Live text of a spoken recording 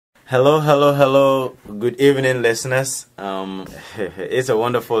Hello, hello, hello. Good evening, listeners. It's a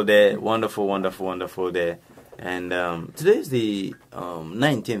wonderful day, wonderful day. And today is the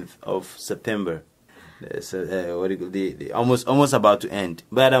 19th of September. So, almost about to end.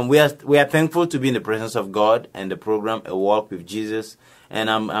 But we are thankful to be in the presence of God and the program A Walk with Jesus. And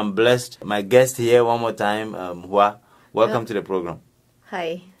I'm blessed. My guest here one more time, Hua. Welcome to the program.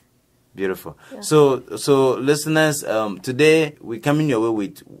 Hi. Beautiful. Yeah. So listeners, today we're coming your way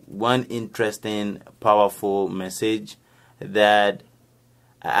with one interesting, powerful message that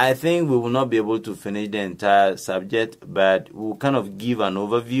I think we will not be able to finish the entire subject, but we'll kind of give an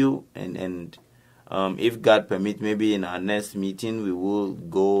overview and if God permit, maybe in our next meeting we will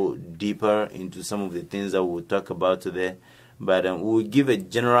go deeper into some of the things that we'll talk about today. But we'll give a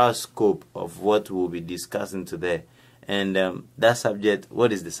general scope of what we'll be discussing today. And that subject,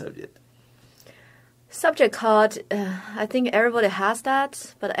 what is the subject? Subject called, I think everybody has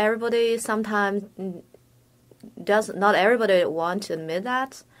that, but everybody sometimes not everybody want to admit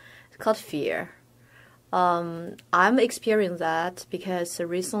that. It's called fear. I'm experiencing that because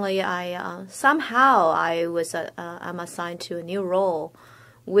recently I'm assigned to a new role,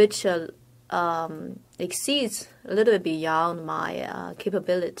 which exceeds a little bit beyond my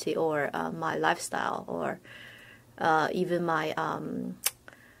capability or my lifestyle or even my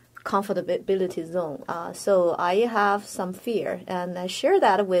comfortability zone. So I have some fear, and I share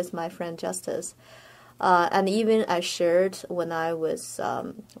that with my friend Justice. And even I shared when I was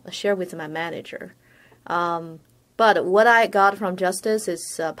shared with my manager. But what I got from Justice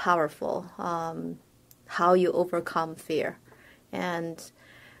is powerful. How you overcome fear, and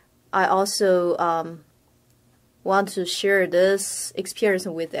I also want to share this experience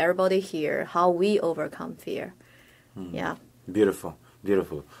with everybody here. How we overcome fear. Yeah. Beautiful.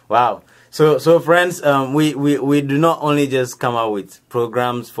 Wow. So friends, we do not only just come out with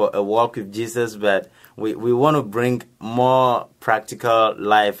programs for A Walk with Jesus, but we want to bring more practical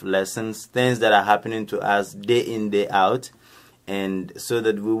life lessons, things that are happening to us day in, day out, and so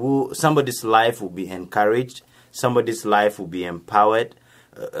that somebody's life will be encouraged, somebody's life will be empowered.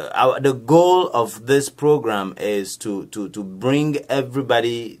 The goal of this program is to bring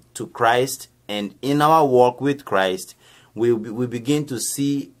everybody to Christ, and in our walk with Christ, we begin to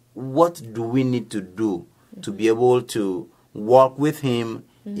see what do we need to do to be able to walk with Him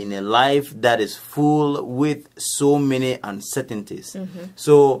in a life that is full with so many uncertainties.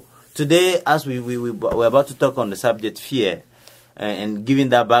 So today, as we're about to talk on the subject fear, and giving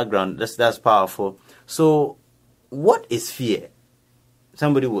that background, that's powerful. So what is fear?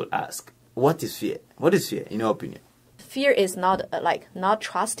 Somebody will ask, what is fear? What is fear, in your opinion? Fear is not not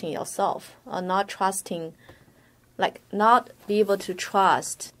trusting yourself, or not trusting, not be able to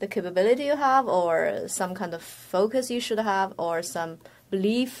trust the capability you have, or some kind of focus you should have, or some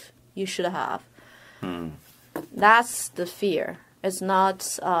belief you should have. That's the fear. It's not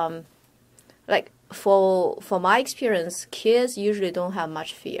for my experience, kids usually don't have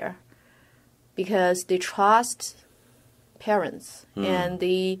much fear because they trust parents and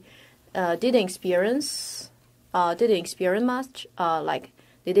they didn't experience much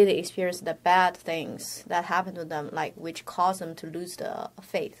they didn't experience the bad things that happened to them, which caused them to lose the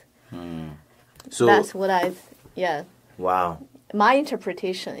faith. So that's what Wow. My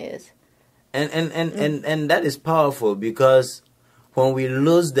interpretation is. And that is powerful, because when we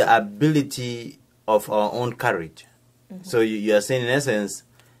lose the ability of our own courage, so you are saying in essence,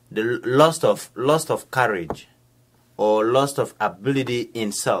 the loss of courage or loss of ability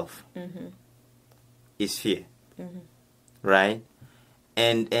in self is fear, right?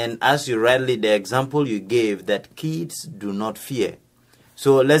 And as you rightly, the example you gave, that kids do not fear.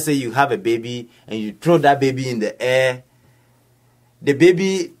 So let's say you have a baby and you throw that baby in the air. The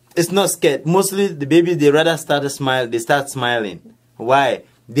baby is not scared. Mostly the baby, they rather start smiling. Why?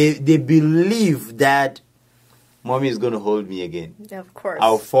 They believe that mommy is going to hold me again. Yeah, of course.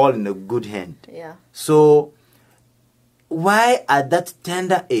 I'll fall in a good hand. Yeah. So why at that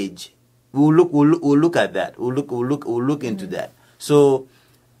tender age, we'll look at that. We'll look into that. So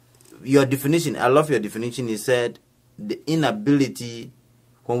your definition, I love your definition. You said the inability,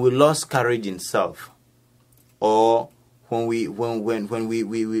 when we lost courage in self, or when we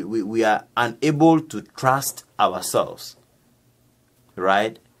are unable to trust ourselves,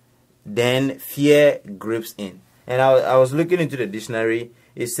 right? Then fear grips in. And I was looking into the dictionary.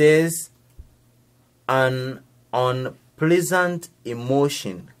 It says an unpleasant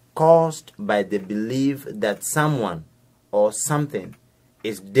emotion caused by the belief that someone or something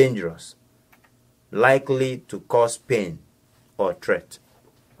is dangerous, likely to cause pain or threat.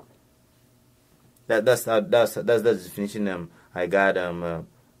 That's the definition I got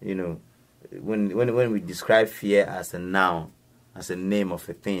you know, when we describe fear as a noun, as a name of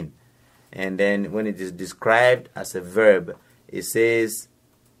a thing, and then when it is described as a verb, it says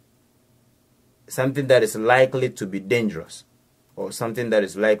something that is likely to be dangerous, or something that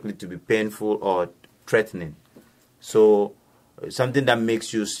is likely to be painful or threatening. So something that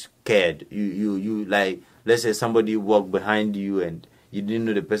makes you scared. You like, let's say somebody walk behind you and you didn't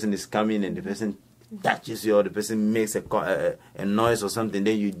know the person is coming, and the person touches you, or the person makes a noise or something,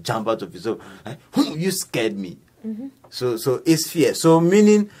 then you jump out of it. So like, you scared me. Mm-hmm. So it's fear. So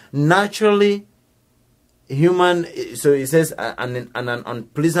meaning naturally human. So it says an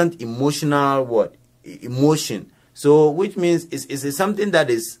unpleasant emotional emotion. So which means it's something that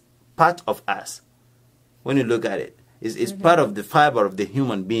is part of us. When you look at it, it's part of the fiber of the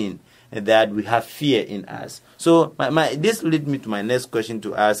human being, that we have fear in us. So this leads me to my next question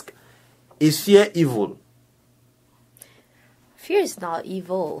to ask: is fear evil? Fear is not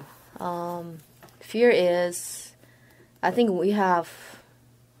evil. Fear is, I think we have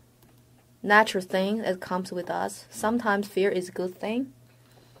natural thing that comes with us. Sometimes fear is a good thing,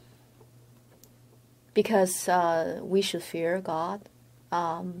 because we should fear God,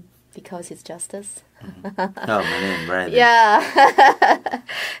 because His justice. Oh, my name, right? Yeah.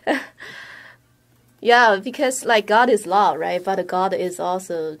 Yeah, because like God is love, right? But God is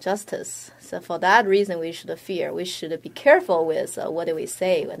also justice. So for that reason, we should fear. We should be careful with what we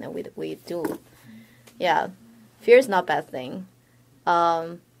say when we do. Yeah, fear is not a bad thing.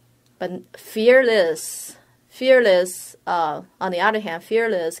 But fearless. On the other hand,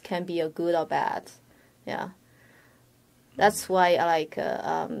 fearless can be a good or bad. Yeah, that's why I like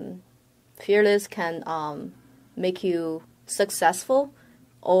fearless can make you successful,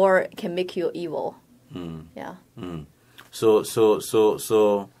 or can make you evil. Yeah. So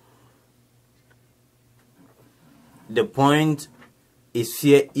the point is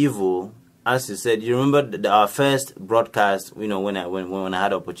fear evil. As you said, you remember our first broadcast, when I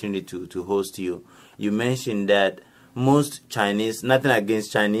had the opportunity to host you, you mentioned that most Chinese, nothing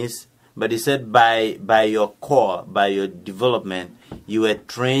against Chinese, but he said by your core, by your development, you were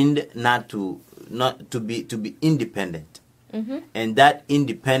trained not to be independent. Mm-hmm. And that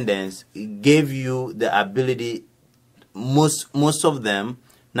independence gave you the ability, most of them,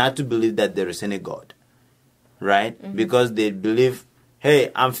 not to believe that there is any God, right? Mm-hmm. Because they believe,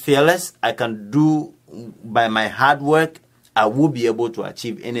 hey, I'm fearless. I can do by my hard work. I will be able to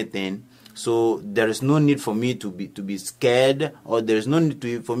achieve anything. So there is no need for me to be scared, or there is no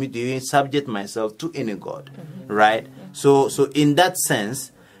need for me to even subject myself to any God, mm-hmm. right? Mm-hmm. So in that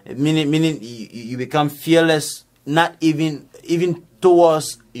sense, meaning you become fearless, not even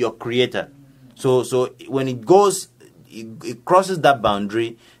towards your Creator. So when it crosses that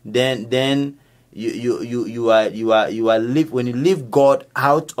boundary, then you are when you leave God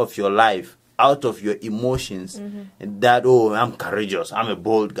out of your life, out of your emotions, mm-hmm. that I'm courageous, I'm a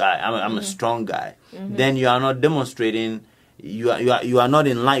bold guy, I'm mm-hmm. a strong guy. Mm-hmm. Then you are not demonstrating, you are not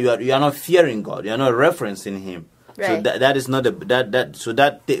in line, you are not fearing God, you are not referencing Him. Right. So that is not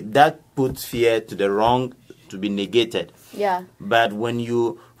that puts fear to the wrong, to be negated. Yeah. But when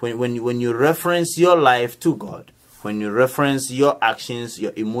you reference your life to God, when you reference your actions,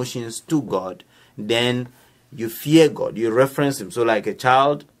 your emotions to God, then you fear God. You reference Him. So like a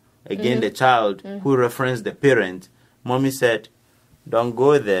child, again, mm-hmm. the child mm-hmm. who referenced the parent, mommy said, "Don't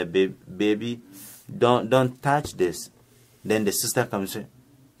go there, baby. Don't touch this." Then the sister comes and says,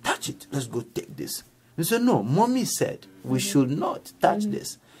 "Touch it. Let's go take this." And so no, mommy said we mm-hmm. should not touch mm-hmm.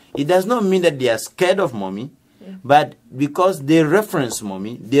 this. It does not mean that they are scared of mommy, mm-hmm. but because they reference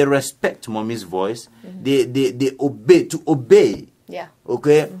mommy, they respect mommy's voice, mm-hmm. they obey. Yeah.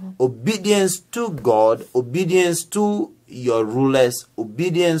 Okay? Mm-hmm. Obedience to God, obedience to your rulers,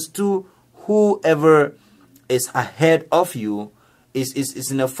 obedience to whoever is ahead of you is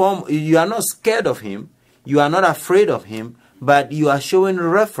in a form, you are not scared of him, you are not afraid of him, but you are showing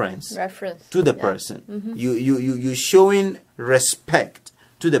reference to the person. Mm-hmm. You showing respect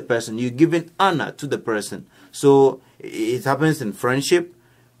to the person. You're giving honor to the person. So it happens in friendship.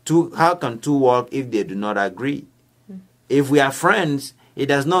 How can two walk if they do not agree? Mm-hmm. If we are friends, it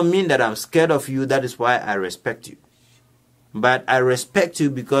does not mean that I'm scared of you. That is why I respect you. But I respect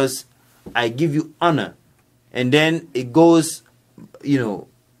you because I give you honor. And then it goes,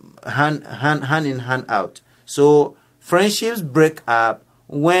 hand in hand out. So friendships break up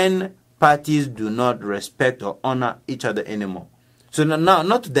when parties do not respect or honor each other anymore. So now,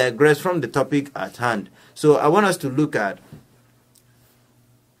 not to digress from the topic at hand. So I want us to look at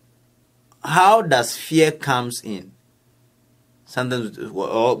how does fear comes in. Sometimes,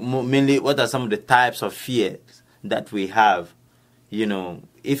 or mainly, what are some of the types of fears that we have? You know,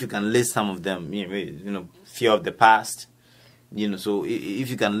 if you can list some of them, fear of the past. So if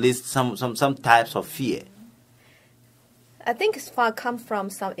you can list some types of fear. I think it's far come from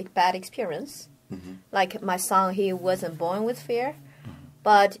some bad experience. Like my son, he wasn't born with fear,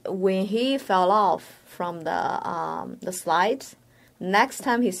 but when he fell off from the slides, next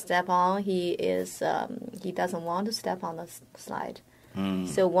time he step on, he doesn't want to step on the slide.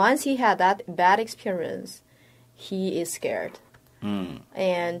 So once he had that bad experience, he is scared.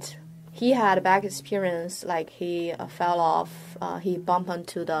 And he had a bad experience, like he fell off, he bumped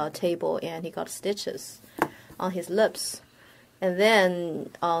onto the table and he got stitches on his lips. And then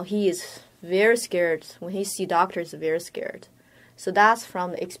he is very scared. When he see doctors, very scared. So that's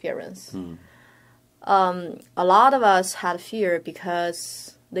from the experience. A lot of us had fear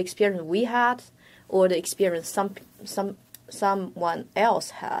because the experience we had or the experience someone else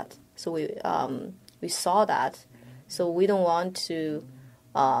had. So we saw that. So we don't want to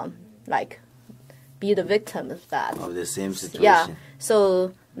be the victim of that. Of the same situation. Yeah.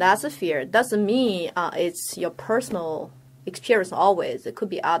 So that's a fear. Doesn't mean it's your personal experience always. It could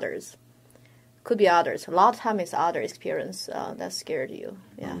be others. A lot of time it's other experience that scared you.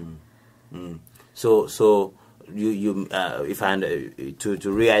 Yeah. So you if I to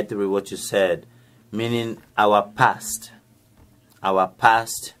reiterate what you said, meaning our past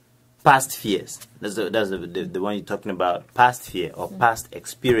fears. That's the one you're talking about. Past fear or past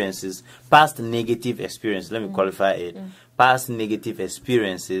experiences, past negative experience. Let me qualify it. Past negative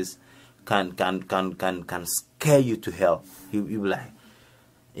experiences can scare you to hell. You be like,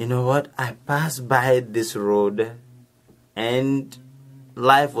 you know what? I passed by this road, and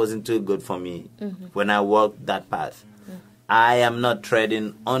life wasn't too good for me when I walked that path. I am not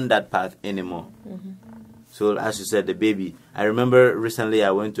treading on that path anymore. So as you said, the baby. I remember recently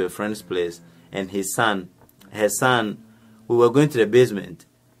I went to a friend's place, and her son, we were going to the basement,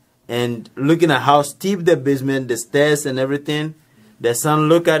 and looking at how steep the basement, the stairs and everything, the son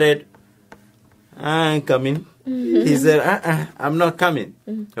looked at it. I ain't coming. He said, I'm not coming.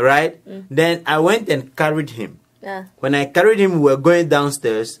 Right? Then I went and carried him. When I carried him, we were going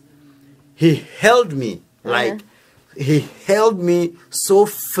downstairs. He held me he held me so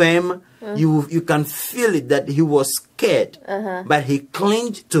firm. You can feel it that he was scared, but he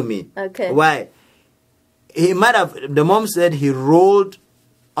clinged to me. Okay. Why? He might have. The mom said he rolled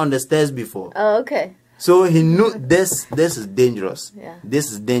on the stairs before. Oh, okay. So he knew this is dangerous. Yeah.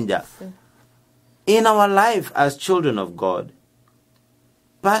 This is danger. In our life as children of God,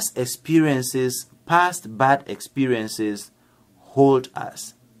 past bad experiences hold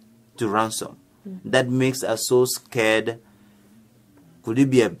us to ransom. That makes us so scared. Could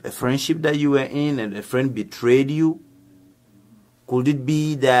it be a friendship that you were in and a friend betrayed you? Could it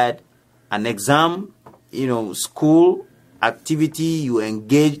be that an exam, school activity you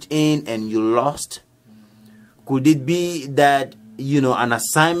engaged in and you lost? Could it be that, an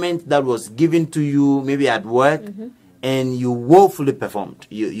assignment that was given to you maybe at work and you woefully performed?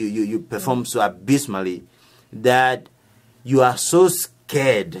 You performed so abysmally that you are so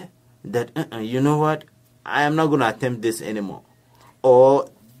scared that, you know what, I am not going to attempt this anymore. Or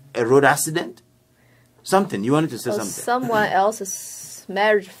a road accident, something. You wanted to say something. Someone else's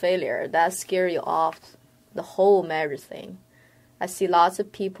marriage failure that scare you off the whole marriage thing. I see lots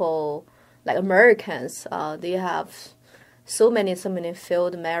of people, like Americans, they have so many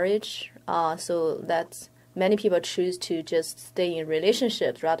failed marriage, so that many people choose to just stay in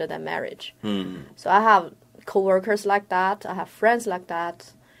relationships rather than marriage. So I have coworkers like that. I have friends like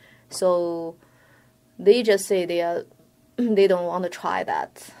that. So they just say they don't want to try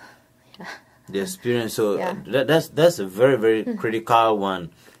that. The experience. So that's a very, very critical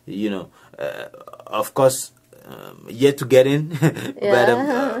one. Of course, yet to get in.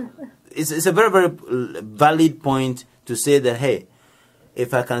 But it's a very, very valid point to say that, hey,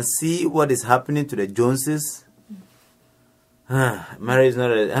 if I can see what is happening to the Joneses, marriage is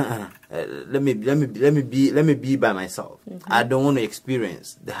not let me be by myself. I don't want to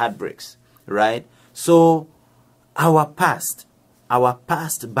experience the heartbreaks, right? So our past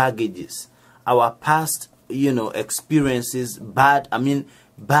baggages, our past, experiences, bad.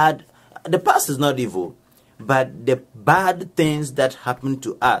 The past is not evil, but the bad things that happen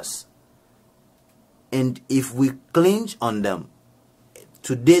to us, and if we cling on them,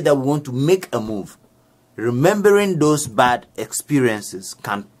 today that we want to make a move, remembering those bad experiences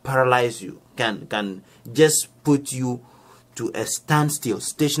can paralyze you, can just put you to a standstill,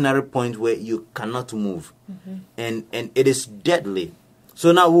 stationary point where you cannot move. And it is deadly.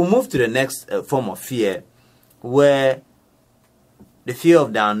 So now we'll move to the next form of fear, where the fear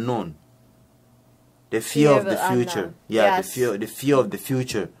of the unknown. The fear of the future. unknown. Yeah, Yes. the fear of the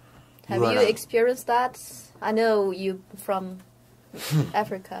future. Have you experienced that? I know you from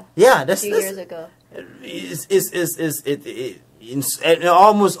Africa. Yeah, a few years ago. In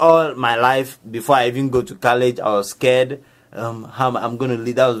almost all my life, before I even go to college, I was scared. How I'm going to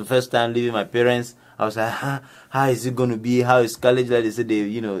leave. That was the first time leaving my parents. I was like, how is it going to be? How is college? Like they said,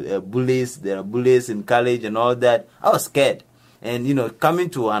 bullies. There are bullies in college and all that. I was scared. And, coming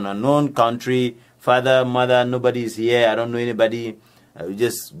to an unknown country, father, mother, nobody is here. I don't know anybody. I would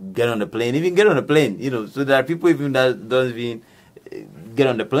just get on the plane. Even get on the plane, So there are people even that don't even get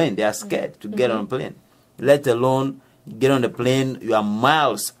on the plane. They are scared to get on the plane. Let alone get on the plane. You are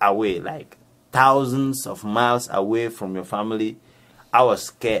miles away, like thousands of miles away from your family. I was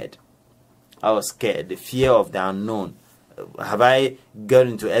scared. The fear of the unknown. Have I got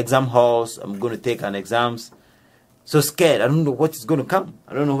into exam halls? I'm going to take an exams. So scared. I don't know what is going to come.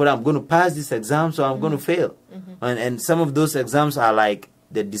 I don't know whether I'm going to pass this exam or I'm going to fail. And some of those exams are like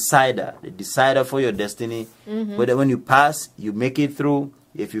the decider for your destiny. Whether when you pass, you make it through.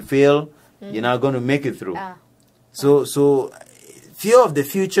 If you fail, you're not going to make it through. So fear of the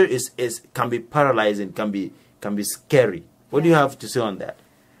future can be paralyzing, can be scary. What do you have to say on that?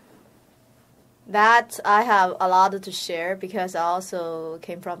 That I have a lot to share because I also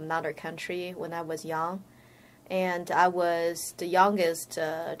came from another country when I was young. And I was the youngest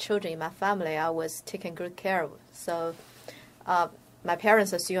children in my family. I was taken good care of. So my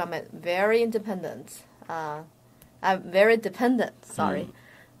parents assume I'm very independent. I'm very dependent, sorry.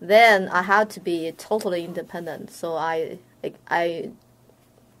 Then I had to be totally independent. So I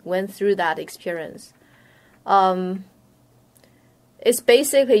went through that experience. It's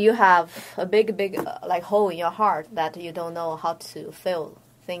basically you have a big like hole in your heart that you don't know how to fill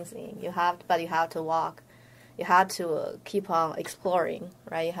things in. But you have to walk. You have to keep on exploring,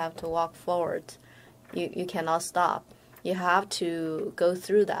 right? You have to walk forward. You cannot stop. You have to go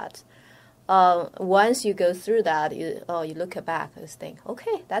through that. Once you go through that, you look back and think,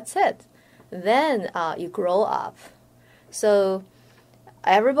 okay, that's it. Then you grow up. So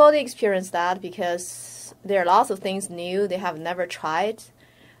everybody experienced that because there are lots of things new they have never tried.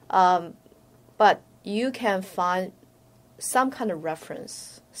 But you can find some kind of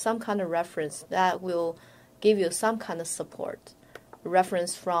reference that will give you some kind of support.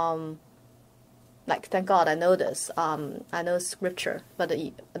 Reference from, like, thank God I know this. I know scripture, but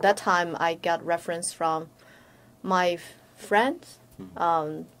at that time I got reference from my friend,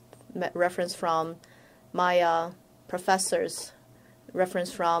 reference from my professors,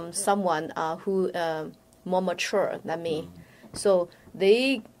 reference from someone who more mature than me. So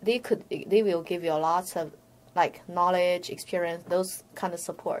they will give you lots of like knowledge, experience, those kind of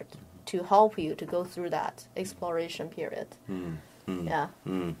support to help you to go through that exploration period. Yeah.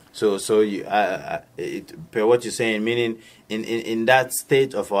 So you, per what you're saying, meaning in that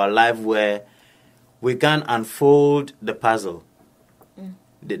state of our life where we can unfold the puzzle,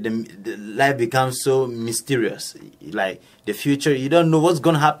 the life becomes so mysterious. Like the future, you don't know what's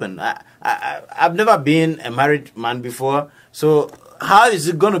going to happen. I've never been a married man before, so how is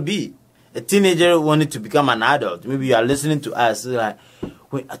it going to be? A teenager wanted to become an adult. Maybe you are listening to us like,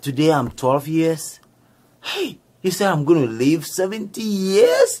 today I'm 12 years. Hey, you said I'm going to live 70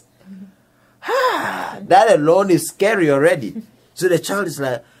 years? That alone is scary already. So the child is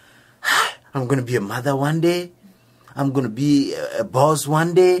like, I'm going to be a mother one day. I'm going to be a boss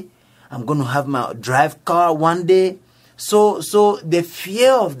one day. I'm going to have my drive car one day. So the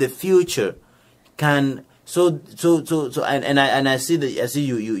fear of the future can... And I see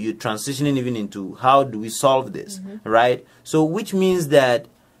you transitioning even into how do we solve this, right? So which means that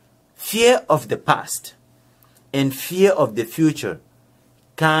fear of the past and fear of the future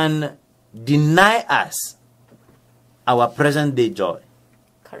can deny us our present day joy.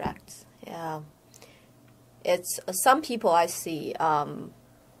 Correct. Yeah. It's some people I see,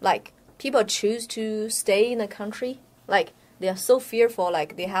 like people choose to stay in a country, like they are so fearful,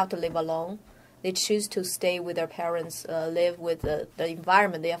 like they have to live alone. They choose to stay with their parents, live with the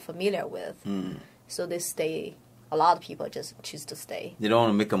environment they are familiar with. So they stay. A lot of people just choose to stay. They don't want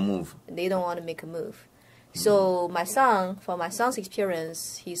to make a move. They don't want to make a move. So my son's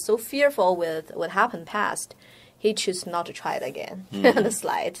experience, he's so fearful with what happened past, he chooses not to try it again on the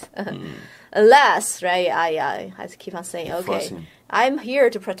slide. Unless, right, I keep on saying, okay, I'm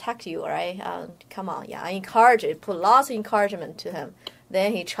here to protect you, right? Come on, yeah, I encourage it, put lots of encouragement to him.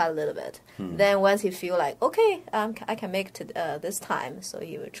 Then he tried a little bit. Then once he feel like, okay, I can make it this time, so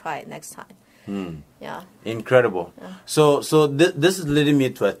he will try it next time. Yeah. Incredible. Yeah. So this is leading me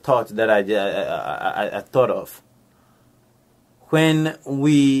to a thought that I thought of. When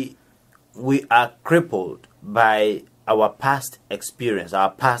we we are crippled by our past experience,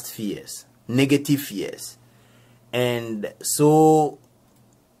 our past fears, negative fears, and so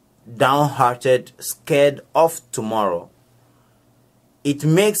downhearted, scared of tomorrow, it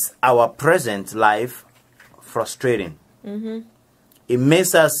makes our present life frustrating. It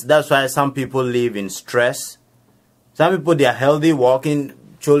makes us, that's why some people live in stress. Some people, they are healthy, walking,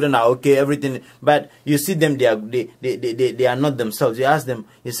 children are okay, everything, but you see them, they are not themselves. You ask them,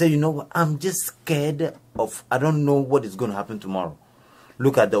 you say, you know what, I'm just scared of, I don't know what is going to happen tomorrow.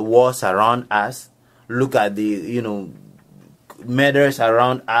 Look at the wars around us. Look at the, you know, murders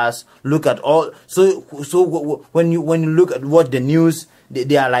around us. Look at all. So when you look at what the news,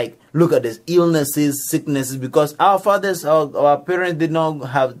 they are like, look at these illnesses, sicknesses, because our fathers, our parents did not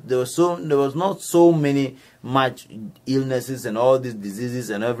have, there was not so much illnesses and all these diseases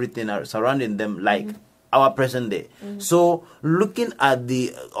and everything are surrounding them like our present day. So looking at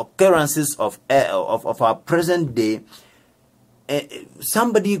the occurrences of our present day,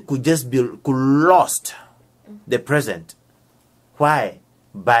 somebody could just could lost the present. Why?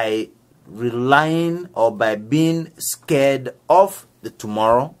 By relying or by being scared of the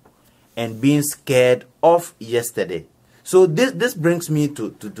tomorrow and being scared of yesterday. So this brings me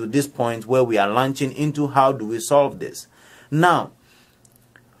to this point where we are launching into how do we solve this. Now,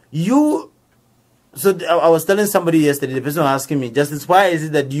 I was telling somebody yesterday, the person was asking me, Justice, why is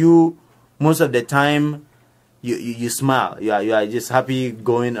it that you, most of the time, you smile, you are just happy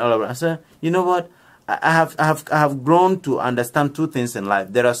going all around? I said, you know what? I have grown to understand two things in life.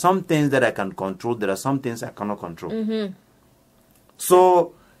 There are some things that I can control. There are some things I cannot control.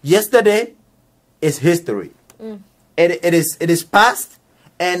 So yesterday is history. It is past,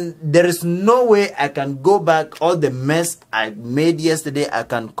 and there is no way I can go back. All the mess I made yesterday, I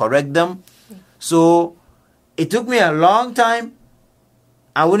can correct them. So it took me a long time.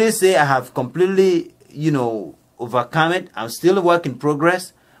 I wouldn't say I have completely, overcome it. I'm still a work in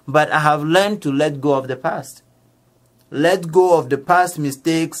progress, but I have learned to let go of the past. Let go of the past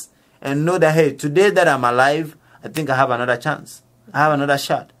mistakes and know that, hey, today that I'm alive, I think I have another chance. I have another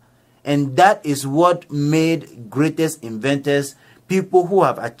shot. And that is what made greatest inventors, people who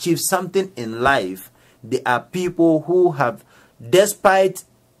have achieved something in life. They are people who have, despite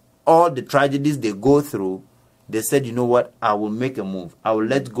all the tragedies they go through, they said, you know what, I will make a move. I will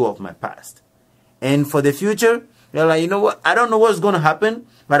let go of my past. And for the future, they're like, you know what, I don't know what's going to happen,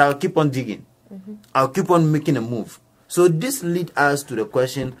 but I'll keep on digging. I'll keep on making a move. So this leads us to the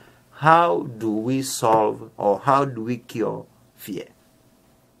question, how do we solve or how do we cure fear?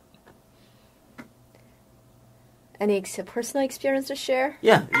 Any personal experience to share?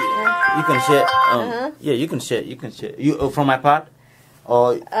 Yeah, you can share. Yeah, you can share. You can share. You from my part,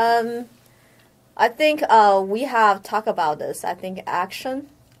 or I think we have talked about this. I think action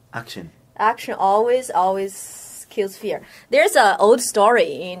always kills fear. There's an old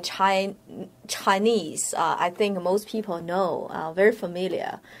story in Chinese. I think most people know. Very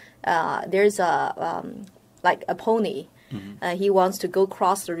familiar. There's like a pony. He wants to go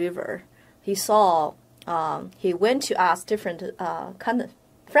cross the river. He went to ask different kind of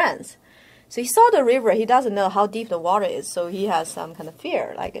friends. So he saw the river. He doesn't know how deep the water is. So he has some kind of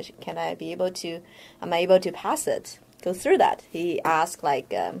fear. Like, am I able to pass it, go through that? He asked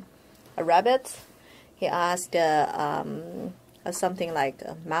like a rabbit. He asked something like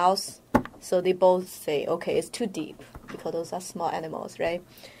a mouse. So they both say, okay, it's too deep because those are small animals, right?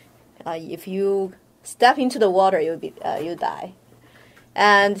 If you step into the water, you die.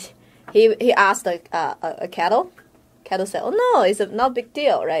 And he asked a cattle. Cattle said, "Oh no, it's not a big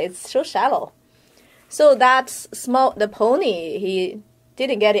deal, right? It's so shallow." So the pony, he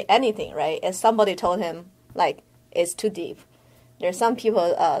didn't get anything, right? And somebody told him like it's too deep. There's some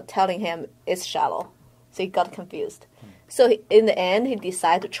people telling him it's shallow, so he got confused. So in the end, he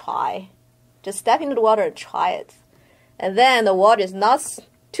decided to try, just step into the water and try it, and then the water is not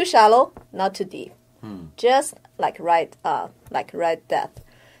too shallow, not too deep, just like right depth.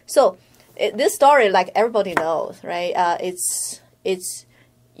 So this story, like everybody knows, right? It's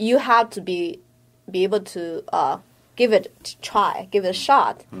you have to be able to give it a try, give it a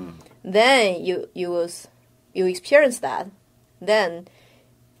shot. Then you experience that. Then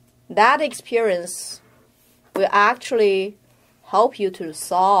that experience will actually help you to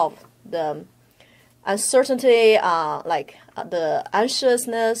solve the uncertainty, like the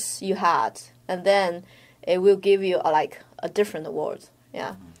anxiousness you had, and then it will give you a different world.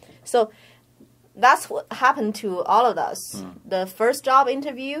 Yeah. So that's what happened to all of us. The first job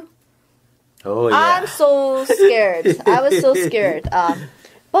interview. Oh, yeah. I'm so scared. I was so scared.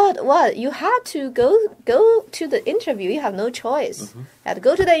 But what you had to go to the interview. You have no choice. You have to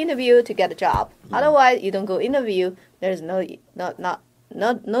go to the interview to get a job. Otherwise, you don't go interview. There's no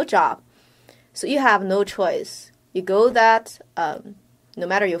job. So you have no choice. You go that no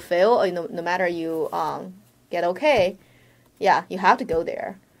matter you fail or no matter you get okay, yeah, you have to go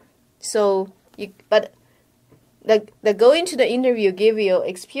there. So but the going to the interview give you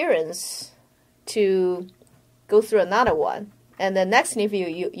experience to go through another one. And the next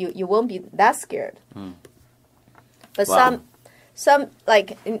interview, you won't be that scared. But Wow. some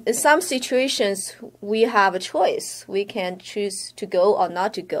like in some situations, we have a choice. We can choose to go or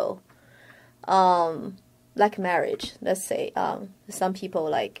not to go. Like marriage, let's say, some people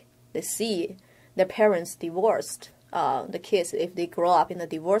like they see their parents divorced. The kids, if they grow up in a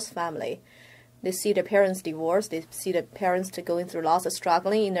divorced family, they see their parents divorced. They see the parents going through lots of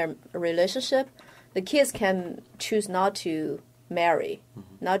struggling in their relationship. The kids can choose not to marry,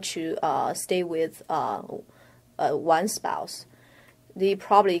 not to stay with one spouse. They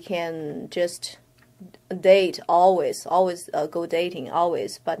probably can just date always go dating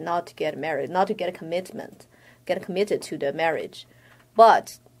always, but not to get married, not to get committed to the marriage.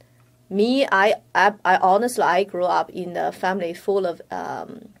 But me, I honestly, I grew up in a family full of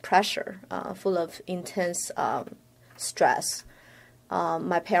pressure, full of intense stress.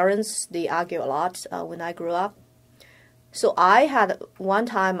 My parents, they argue a lot when I grew up. So I had one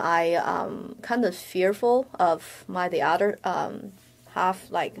time I kind of fearful of the other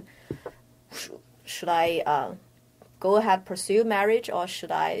half, like, should I go ahead pursue marriage or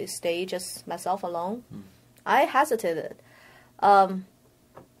should I stay just myself alone? I hesitated,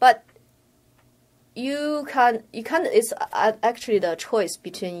 but you can it's actually the choice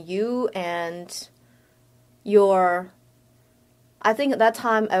between you and your. I think at that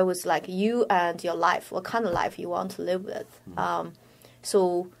time I was like you and your life, what kind of life you want to live with.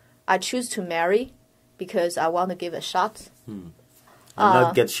 So I choose to marry because I want to give a shot. And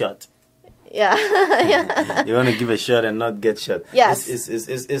not get shot. Yeah, yeah. You want to give a shot and not get shot. Yes.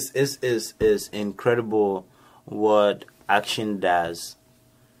 It's incredible what action does,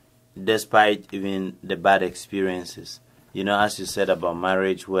 despite even the bad experiences. You know, as you said about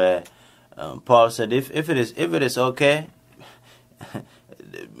marriage, where Paul said, if it is okay,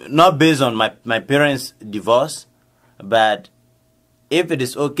 not based on my parents' divorce, but if it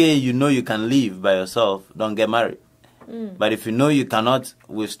is okay, you know you can live by yourself, don't get married. But if you know you cannot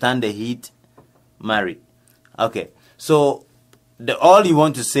withstand the heat, marry. Okay, so all you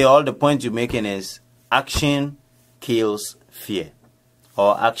want to say, all the point you're making is action kills fear,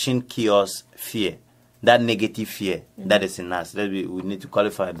 or action cures fear, that negative fear that is in us. We need to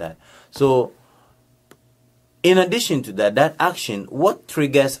qualify that. So in addition to that, that action, what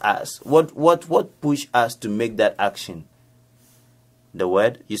triggers us? What push us to make that action? The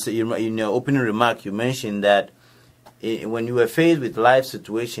word. You say in your opening remark, you mentioned that when you were faced with life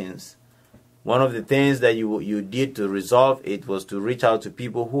situations, one of the things that you did to resolve it was to reach out to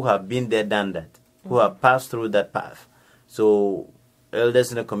people who have been there, done that, who have passed through that path. So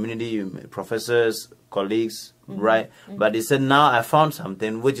elders in the community, professors, colleagues, right? But he said, now I found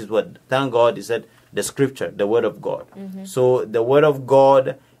something, which is what, thank God, he said, the scripture, the word of God. So the word of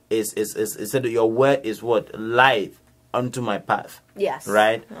God is said, your word is what? Light unto my path. Yes.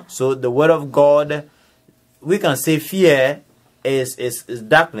 Right? So the word of God, we can say fear is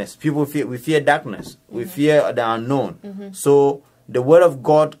darkness. We fear darkness. We fear the unknown. So the word of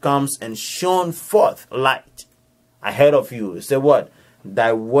God comes and shone forth light ahead of you. Say what?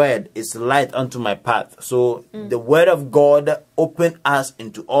 Thy word is light unto my path. So the word of God opened us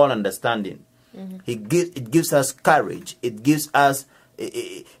into all understanding. It gives us courage. It gives us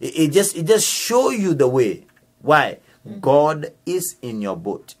it just show you the way. Why? God is in your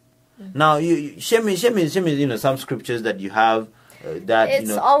boat. Now you share me some scriptures that you have that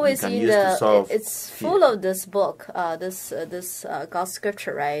it's always you can in use to solve it's full of this book, this God's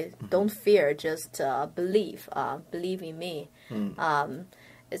scripture, right? Don't fear, just believe in me.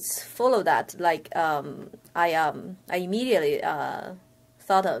 It's full of that. Like I immediately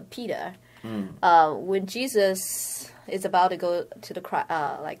thought of Peter. When Jesus is about to go to the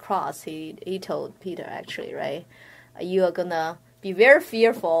cross, he told Peter, actually, right, you are gonna be very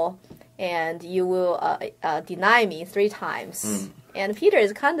fearful and you will deny me 3 times. And Peter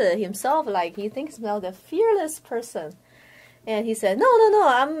is kind of himself, like, he thinks himself the fearless person. And he said, no,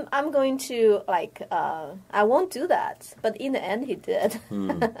 I'm going to, like, I won't do that. But in the end, he did.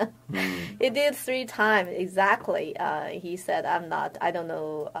 He did 3 times exactly. He said, I don't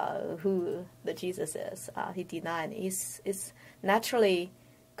know who the Jesus is. He denied. It's naturally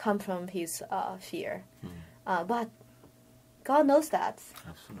come from his fear. But God knows that.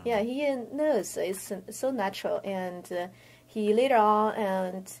 Absolutely. Yeah, He knows. It's so natural. And he later on,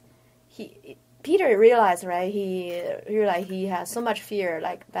 and Peter realized, right? He realized he had so much fear,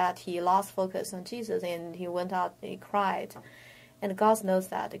 like that he lost focus on Jesus, and he went out and he cried. And God knows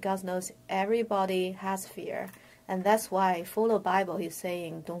that. God knows everybody has fear, and that's why follow Bible. He's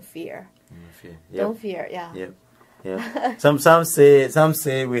saying, don't fear. Don't fear. Don't fear. Yeah. Yep. Yeah. some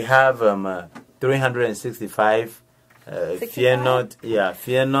say we have 365. Fear not. Yeah.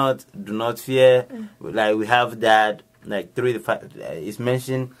 Fear not. Do not fear. Like we have that. Like 3 to 5. It's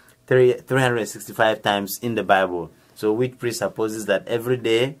mentioned 365 times in the Bible. So which presupposes that every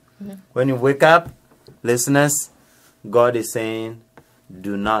day, when you wake up, listeners, God is saying,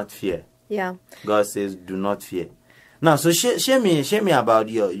 do not fear. Yeah. God says, do not fear. Now, so share me about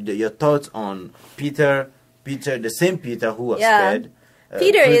your thoughts on Peter, the same Peter who was scared.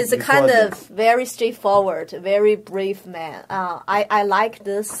 Peter is a kind of very straightforward, very brave man. I like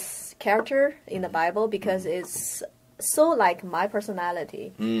this character in the Bible because it's so like my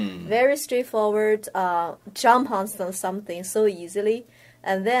personality. Very straightforward, jump on something so easily,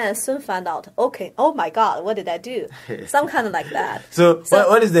 and then soon find out, okay, oh my God, what did I do? Some kind of like that. So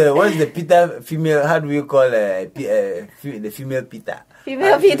what is the Peter female? How do we call the female Peter?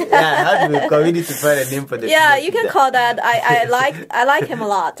 Female Peter. Yeah, how do we call? We need to find a name for the. Yeah, you can call that. I like him a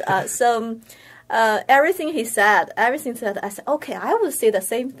lot. Everything he said, I said, okay, I would say the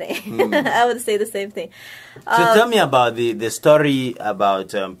same thing. I would say the same thing. So tell me about the story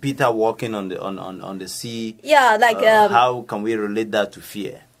about Peter walking on the sea. Yeah, like how can we relate that to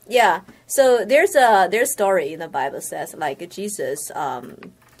fear? Yeah, so there's a story in the Bible says like Jesus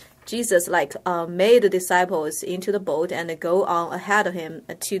made the disciples into the boat and go on ahead of him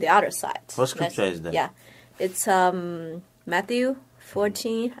to the other side. What scripture is that? Yeah, it's Matthew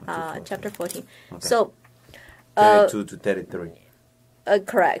 14, chapter 14. Okay. So 32 to 33.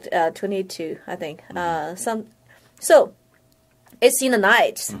 Correct, 22, I think. So it's in the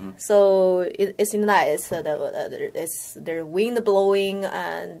night. So it's in the night. It's there's wind blowing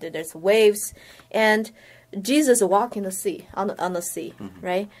and there's waves, and Jesus walked in the sea on the sea,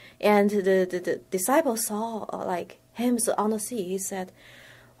 right? And the disciples saw like him on the sea. He said,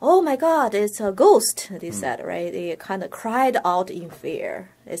 "Oh my God, it's a ghost," they said, right? They kind of cried out in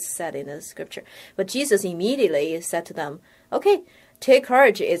fear. It's said in the scripture. But Jesus immediately said to them, "Okay, take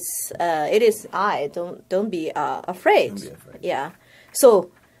courage. It is I. Don't be afraid." Don't be afraid. Yeah.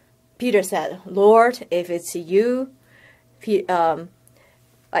 So Peter said, "Lord, if it's you,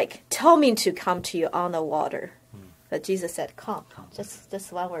 like tell me to come to you on the water." But Jesus said, "Come."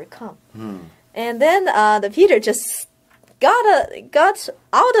 Just one word, "come." And then the Peter just got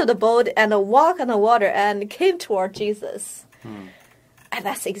out of the boat and walked on the water and came toward Jesus. And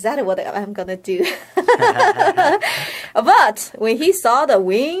that's exactly what I'm going to do. But when he saw the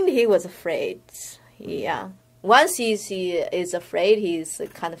wind, he was afraid. Yeah. Once he is afraid, he's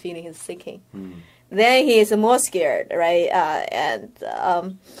kind of feeling he's sinking. Then he is more scared, right? And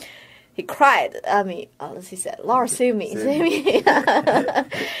he cried. I mean, he said, "Lord, save me, save me."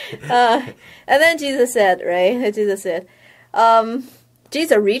 And then Jesus said, right?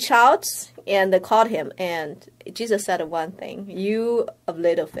 Jesus reached out and called him, and Jesus said one thing: "You of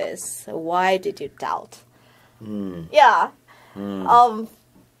little faith, why did you doubt?" Yeah.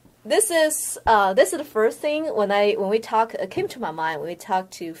 This is the first thing when we talk came to my mind when we talk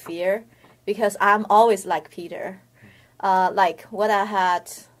to fear, because I'm always like Peter, like what I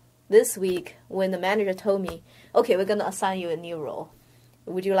had this week when the manager told me, "Okay, we're gonna assign you a new role.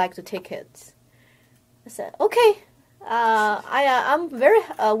 Would you like to take it?" I said, "Okay." I'm very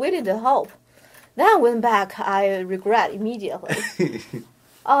willing to help. Then I went back. I regret immediately.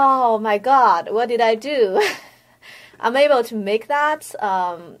 Oh my God, what did I do? I'm able to make that.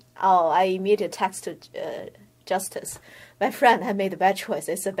 I immediately text to Justice. My friend, I made a bad choice.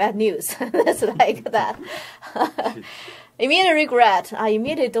 It's a bad news. It's like that. Immediate regret. I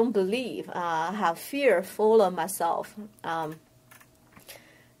immediately don't believe. I have fear full of myself.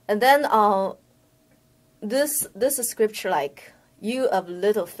 And then this is scripture like, "You of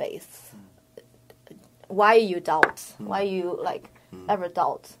little faith, why you doubt? Why you ever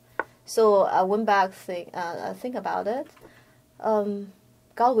doubt?" So I went back, think about it.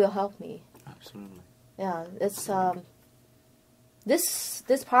 God will help me. Absolutely. Yeah, it's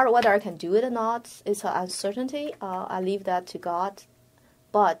this part, whether I can do it or not, it's an uncertainty. I leave that to God.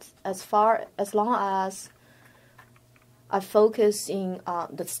 But as long as I focus in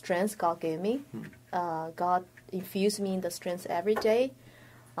the strength God gave me, God infused me in the strength every day.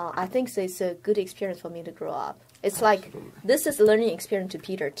 I think it's a good experience for me to grow up. it's like this is learning experience to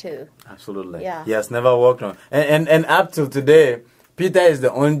Peter too. Absolutely. Yeah. He has never walked on. And up till today, Peter is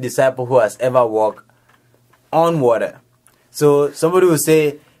the only disciple who has ever walked on water. So somebody will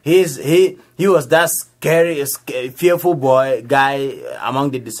say he was that scary, fearful guy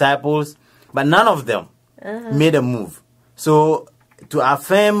among the disciples, but none of them made a move. So to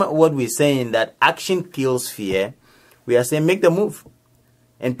affirm what we're saying, that action kills fear, we are saying make the move.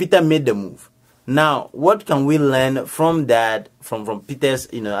 And Peter made the move. Now, what can we learn from that, from Peter's,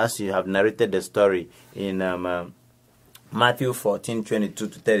 as you have narrated the story in Matthew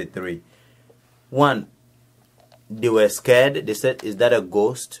 14:22-33? One, they were scared. They said, "Is that a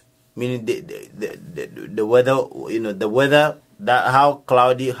ghost?" Meaning the weather, the weather, that how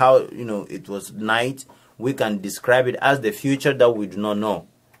cloudy, how it was night. We can describe it as the future that we do not know.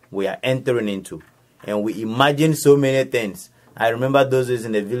 We are entering into, and we imagine so many things. I remember those days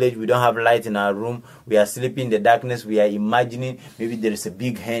in the village, we don't have light in our room. We are sleeping in the darkness. We are imagining maybe there is a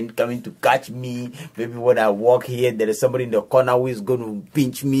big hand coming to catch me. Maybe when I walk here, there is somebody in the corner who is going to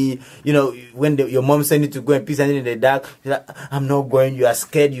pinch me. When your mom sends you to go and piss something in the dark, you're like, I'm not going. You are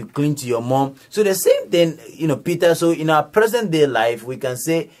scared. You cling to your mom. So the same thing, Peter. So in our present day life, we can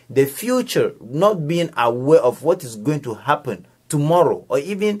say the future, not being aware of what is going to happen tomorrow or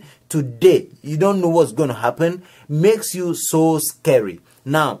even today, you don't know what's going to happen, makes you so scary.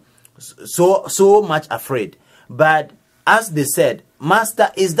 Now, so much afraid. But as they said,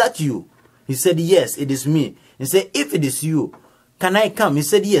 Master, is that you? He said, yes, it is me. He said, if it is you, can I come? He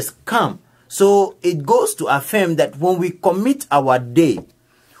said, yes, come. So it goes to affirm that when we commit our day,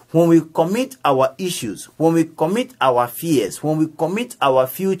 when we commit our issues, when we commit our fears, when we commit our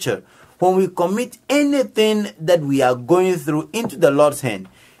future, when we commit anything that we are going through into the Lord's hand,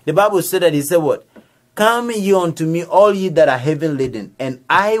 the Bible said that he said what? Come ye unto me, all ye that are heavy laden, and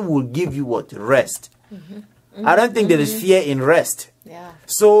I will give you what? Rest. I don't think there is fear in rest. Yeah.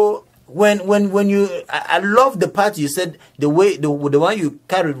 So when you, I love the part you said, the one you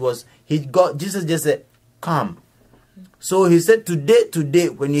carried was, Jesus just said, come. So he said, today,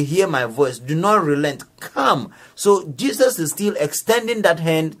 when you hear my voice, do not relent, come. So Jesus is still extending that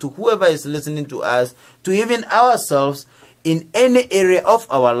hand to whoever is listening to us, to even ourselves, in any area of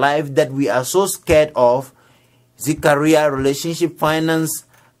our life that we are so scared of, the career, relationship, finance,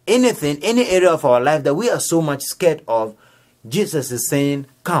 anything, any area of our life that we are so much scared of, Jesus is saying,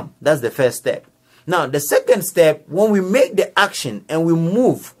 come. That's the first step. Now, the second step, when we make the action and we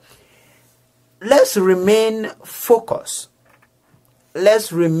move, let's remain focused.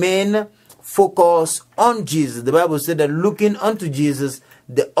 Let's remain focused on Jesus. The Bible said that looking unto Jesus,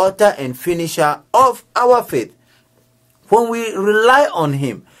 the author and finisher of our faith. When we rely on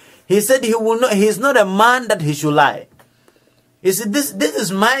him, he said he is not a man that he should lie. He said, this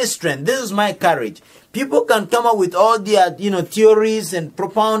is my strength. This is my courage. People can come up with all their, theories and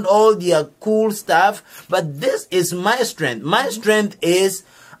propound all their cool stuff. But this is my strength. My strength is,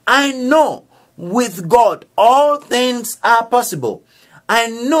 I know with God, all things are possible. I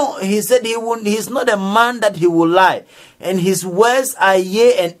know, he said he's not a man that he will lie. And his words are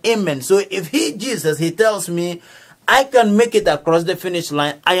yea and amen. So if Jesus, he tells me, I can make it across the finish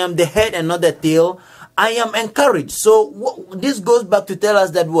line. I am the head and not the tail. I am encouraged. So this goes back to tell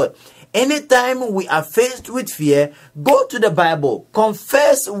us that what? Anytime we are faced with fear, go to the Bible.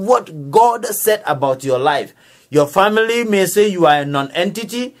 Confess what God said about your life. Your family may say you are a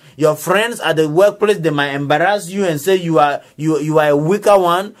non-entity. Your friends at the workplace, they might embarrass you and say you are a weaker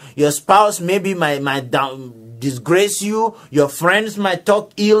one. Your spouse maybe might disgrace you. Your friends might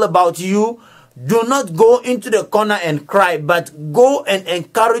talk ill about you. Do not go into the corner and cry, but go and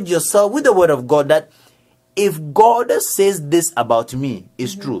encourage yourself with the word of God that if God says this about me,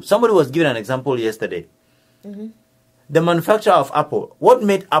 it's true. Somebody was giving an example yesterday. The manufacturer of Apple, what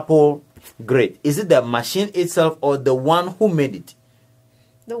made Apple great? Is it the machine itself or the one who made it?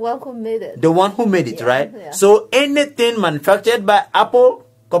 The one who made it. The one who made it, right? Yeah. So anything manufactured by Apple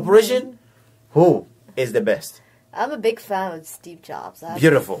Corporation, who is the best? I'm a big fan of Steve Jobs.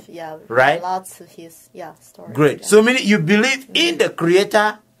 Beautiful. Right? Lots of his stories. Great. Yeah. So meaning you believe in the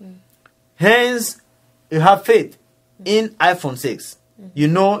creator, hence you have faith in iPhone 6. You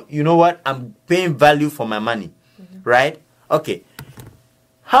know what? I'm paying value for my money. Right? Okay.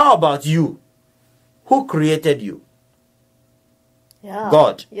 How about you? Who created you? Yeah.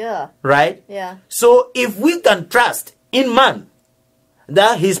 God. Yeah. Right? Yeah. So if we can trust in man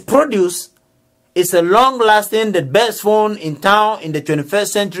that his produce is a long-lasting, the best phone in town in the 21st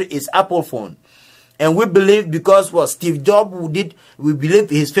century is Apple phone. And we believe because what Steve Jobs did, we believe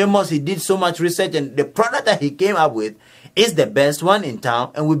he's famous, he did so much research, and the product that he came up with is the best one in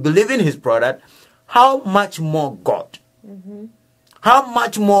town, and we believe in his product. how much more God? How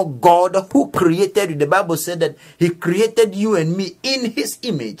much more God who created you? The Bible said that he created you and me in his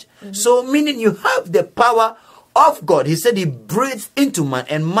image. So meaning you have the power of God. He said he breathed into man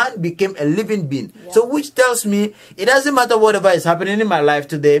and man became a living being. Yeah. So which tells me it doesn't matter whatever is happening in my life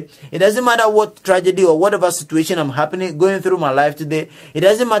today. It doesn't matter what tragedy or whatever situation going through my life today. It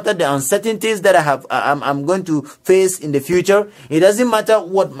doesn't matter the uncertainties that I'm going to face in the future. It doesn't matter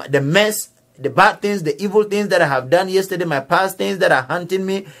what the mess, the bad things, the evil things that I have done yesterday, my past things that are haunting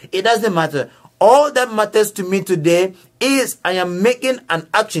me. It doesn't matter. All that matters to me today is I am making an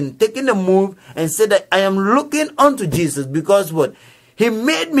action, taking a move, and say that I am looking unto Jesus, because what? He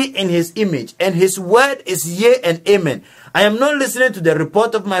made me in his image, and his word is yea and amen. I am not listening to the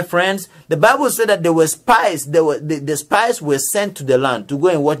report of my friends. The Bible said that there were spies. The spies were sent to the land to go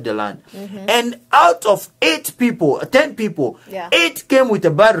and watch the land. And out of 10 people, 8 came with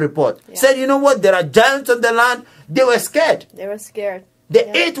a bad report. Said, you know what? There are giants on the land. They were scared. They were scared.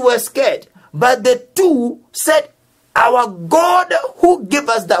 The 8 were scared. But the 2 said, our God who gave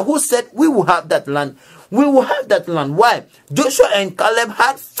us that, who said we will have that land. We will have that land. Why? Joshua and Caleb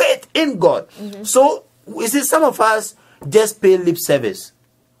had faith in God. So, you see, some of us just pay lip service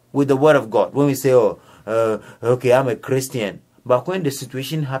with the word of God. When we say, okay, I'm a Christian. But when the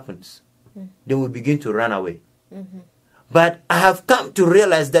situation happens, then we begin to run away. But I have come to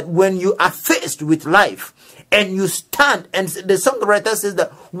realize that when you are faced with life and you stand, and the songwriter says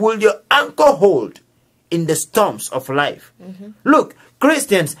that, will your anchor hold in the storms of life? Look,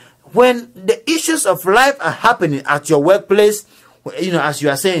 Christians, when the issues of life are happening at your workplace, you know, as you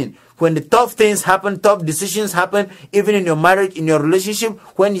are saying, when the tough things happen, tough decisions happen, even in your marriage, in your relationship,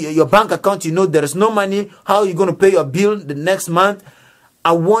 when your bank account, you know, there is no money, how are you going to pay your bill the next month?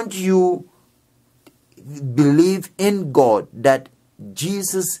 I want you believe in God that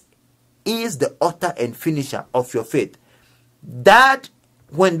Jesus is the author and finisher of your faith. That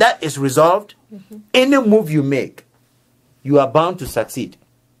when that is resolved, any move you make, you are bound to succeed.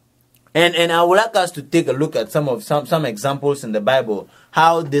 And I would like us to take a look at some examples in the Bible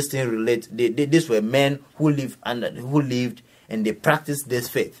how this thing relates. These were men who lived and they practiced this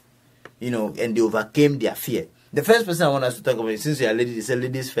faith, you know, and they overcame their fear. The first person I want us to talk about, since you are ladies, it's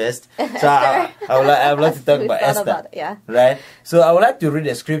ladies first. So I would like to talk about Esther. About it, yeah. Right? So I would like to read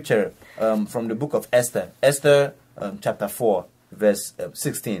a scripture from the book of Esther. Esther chapter 4, verse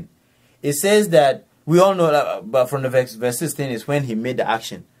 16. It says that, we all know that, but from the verse 16 is when he made the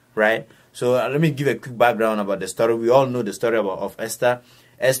action. Right? So let me give a quick background about the story. We all know the story of Esther.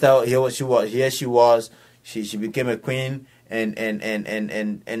 Esther, she became a queen,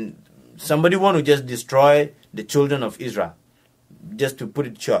 and somebody want to just destroy the children of Israel, just to put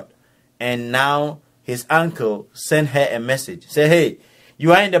it short. And now his uncle sent her a message. Say, hey,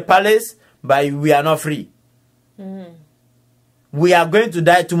 you are in the palace, but we are not free. We are going to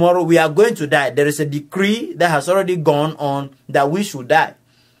die tomorrow. We are going to die. There is a decree that has already gone on that we should die.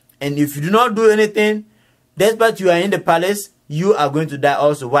 And if you do not do anything, despite you are in the palace, you are going to die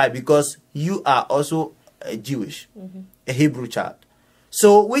also. Why? Because you are also a Jewish, a Hebrew child.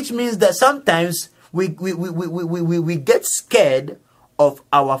 So, which means that sometimes we get scared of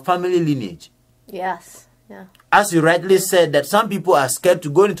our family lineage. Yes. Yeah. As you rightly said, that some people are scared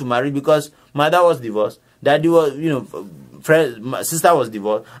to go into marriage because mother was divorced, daddy was, my sister was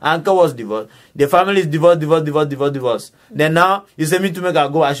divorced, uncle was divorced, the family is divorced. Then now you say me to make her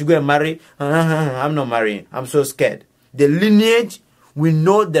go, I should go and marry. I'm not marrying. I'm so scared. The lineage, we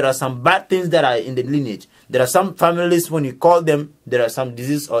know there are some bad things that are in the lineage. There are some families, when you call them, there are some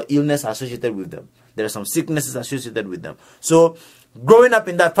disease or illness associated with them. There are some sicknesses associated with them. So, growing up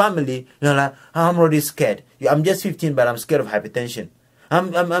in that family, you're like, I'm already scared. I'm just 15, but I'm scared of hypertension.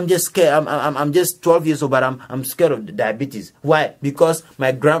 I'm just scared. I'm just 12 years old, but I'm scared of diabetes. Why? Because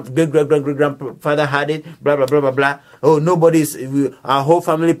my great-grandfather had it. Blah blah blah blah blah. Oh, our whole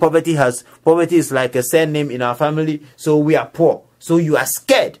family poverty is like a surname in our family. So we are poor. So you are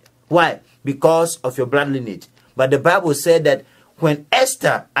scared. Why? Because of your blood lineage. But the Bible said that when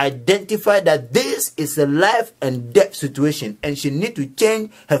Esther identified that this is a life and death situation and she need to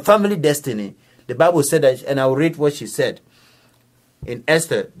change her family destiny, the Bible said that, and I'll read what she said. In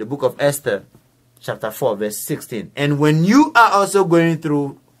Esther, the book of Esther, chapter 4, verse 16. And when you are also going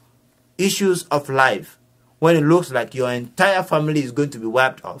through issues of life, when it looks like your entire family is going to be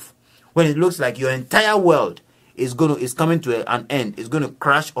wiped off, when it looks like your entire world is coming to an end, is going to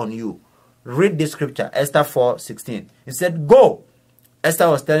crash on you, read this scripture, Esther 4, 16. It said, go. Esther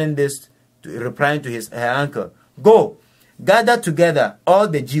was telling this, replying to her uncle, go, gather together all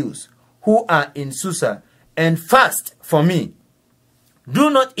the Jews who are in Susa and fast for me.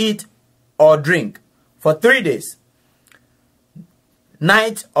 Do not eat or drink for 3 days,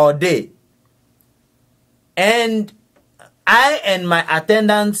 night or day. And I and my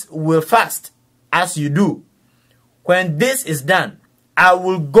attendants will fast as you do. When this is done, I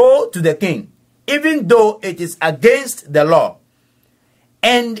will go to the king, even though it is against the law.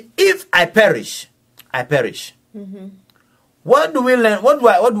 And if I perish, I perish. Mm-hmm. What do we learn? What do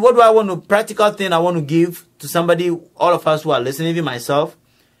I want to, practical thing I want to give to somebody, all of us who are listening, even myself?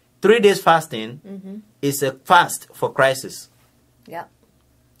 3 days fasting is a fast for crisis. Yeah.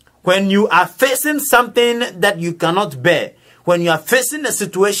 When you are facing something that you cannot bear, when you are facing a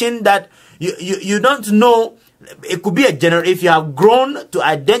situation that you don't know, it could be if you have grown to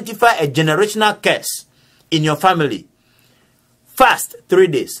identify a generational curse in your family, fast 3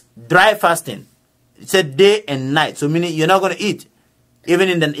 days, dry fasting. It's a day and night, so meaning you're not going to eat even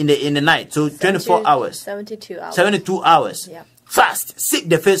in the night. So 24 hours, 72 hours, 72 hours. Yeah. Fast, seek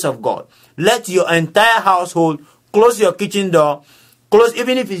the face of God. Let your entire household close your kitchen door, close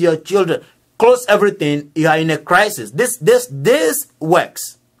even if it's your children, close everything. You are in a crisis. This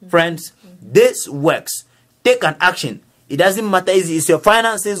works, friends. This works. Take an action. It doesn't matter. Is your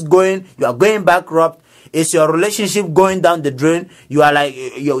finances going? You are going bankrupt. Is your relationship going down the drain? You are like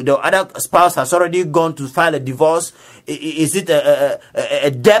the other spouse has already gone to file a divorce. Is it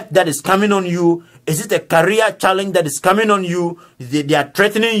a debt that is coming on you? Is it a career challenge that is coming on you? They are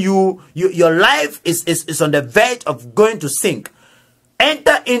threatening you. Your life is on the verge of going to sink.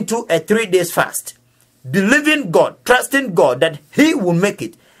 Enter into a 3 days fast. Believing God, trusting God that He will make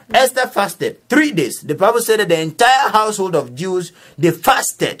it. Esther fasted 3 days. The Bible said that the entire household of Jews, they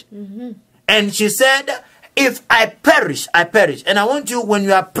fasted. And she said, if I perish, I perish. And I want you, when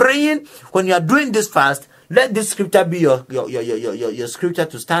you are praying, when you are doing this fast, let this scripture be your scripture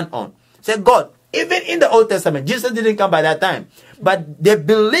to stand on. Say, God, even in the Old Testament, Jesus didn't come by that time. But they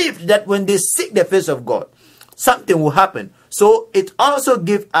believed that when they seek the face of God, something will happen. So it also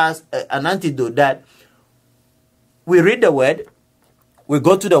gives us an antidote that we read the word, we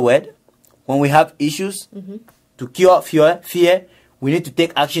go to the word when we have issues to cure fear. We need to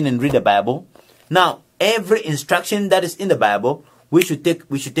take action and read the Bible. Now, every instruction that is in the Bible, we should take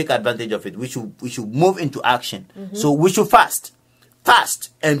advantage of it. We should move into action. So we should fast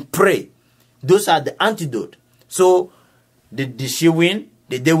and pray. Those are the antidote. So did she win?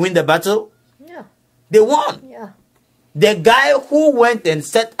 Did they win the battle? Yeah, they won. Yeah. The guy who went and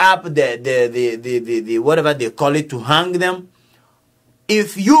set up the whatever they call it to hang them.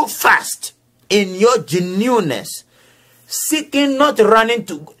 If you fast in your genuineness, seeking, not running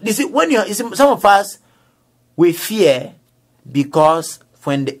to. You see, some of us, we fear because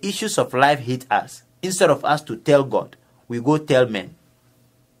when the issues of life hit us, instead of us to tell God, we go tell men.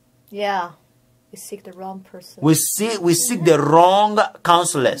 Yeah, we seek the wrong person. We seek the wrong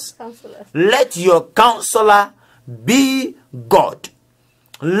counselors. Counselors. Let your counselor be God.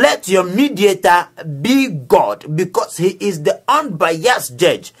 Let your mediator be God, because He is the unbiased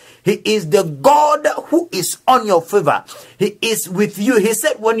judge. He is the God who is on your favor. He is with you. He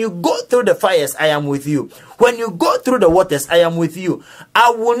said, when you go through the fires, I am with you. When you go through the waters, I am with you. I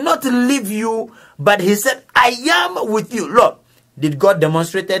will not leave you. But He said, I am with you. Look, did God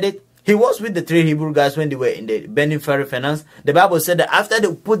demonstrated it? He was with the 3 Hebrew guys when they were in the burning fiery furnace. The Bible said that after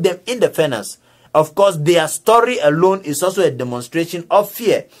they put them in the furnace, of course, their story alone is also a demonstration of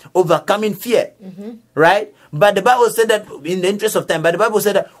fear, overcoming fear, right? But the Bible said that, in the interest of time, but the Bible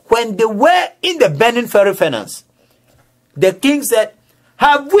said that when they were in the burning fiery furnace, the king said,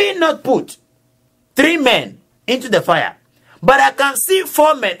 have we not put 3 men into the fire? But I can see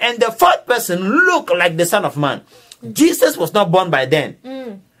 4 men, and the 4th person look like the Son of Man. Jesus was not born by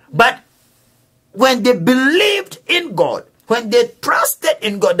then. But when they believed in God, when they trusted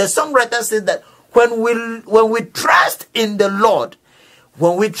in God, the songwriter said that when we trust in the Lord,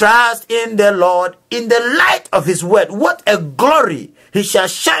 when we trust in the Lord, in the light of His word, what a glory He shall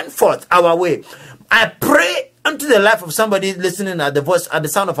shine forth our way. I pray unto the life of somebody listening at the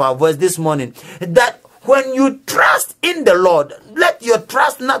sound of our voice this morning, that when you trust in the Lord, let your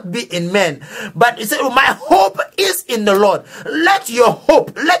trust not be in men, but you say, oh, my hope is in the Lord. Let your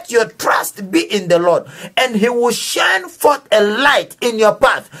hope, let your trust be in the Lord, and He will shine forth a light in your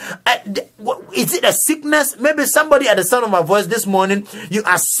path. Is it a sickness? Maybe somebody at the sound of my voice this morning, you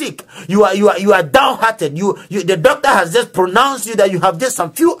are sick, you are downhearted. The doctor has just pronounced you that you have just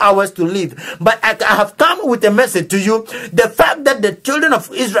some few hours to live. But I have come with a message to you: the fact that the children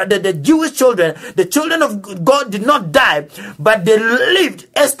of Israel, the Jewish children, the children of God did not die, but they lived.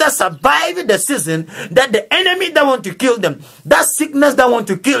 Esther survived the season that the enemy spirit that want to kill them, that sickness that want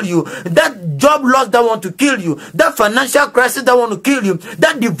to kill you, that job loss that want to kill you, that financial crisis that want to kill you,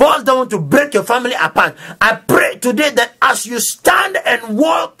 that divorce that want to break your family apart. I pray today that as you stand and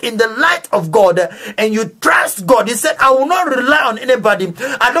walk in the light of God and you trust God, he said, I will not rely on anybody.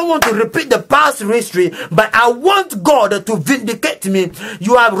 I don't want to repeat the past history, but I want God to vindicate me.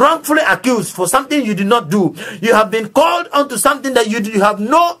 You are wrongfully accused for something you did not do. You have been called onto something that you have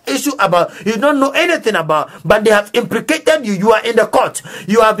no issue about, you don't know anything about, but they have implicated you. You are in the court.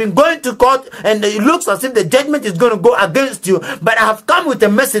 You have been going to court and it looks as if the judgment is going to go against you. But I have come with a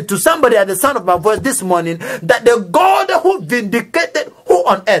message to somebody at the sound of my voice this morning, that the God who vindicated, who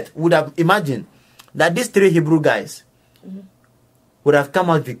on earth would have imagined that these three Hebrew guys would have come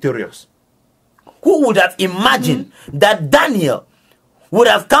out victorious? Who would have imagined that Daniel would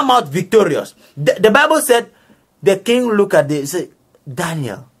have come out victorious? The Bible said the king looked at it and said,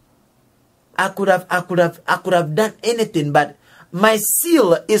 Daniel, I could have done anything, but my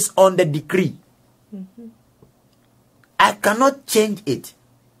seal is on the decree. I cannot change it.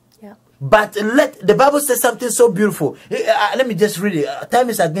 Yeah. But the Bible says something so beautiful. Let me just read it. Time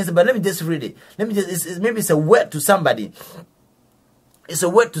is against it, but let me just read it. Maybe it's a word to somebody. It's a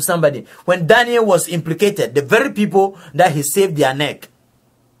word to somebody. When Daniel was implicated, the very people that he saved their neck,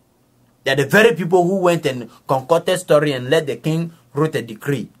 they're the very people who went and concocted story and let the king wrote a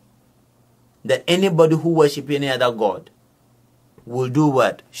decree that anybody who worship any other god will do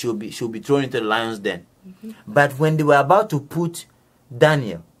what? Should be thrown into the lion's den. But when they were about to put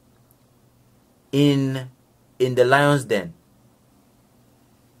Daniel in the lion's den,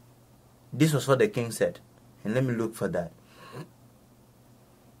 this was what the king said. And let me look for that.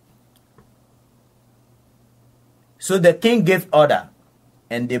 So the king gave order,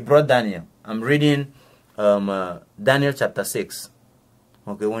 and they brought Daniel. I'm reading Daniel chapter 6.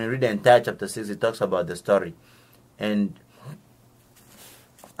 Okay, when you read the entire chapter 6, it talks about the story. And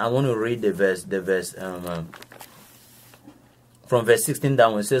I want to read the verse from verse 16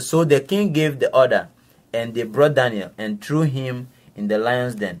 down. It says, so the king gave the order, and they brought Daniel and threw him in the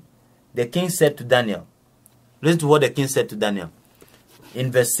lion's den. The king said to Daniel, listen to what the king said to Daniel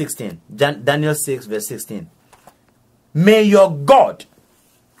in verse 16. Daniel 6 verse 16. May your God,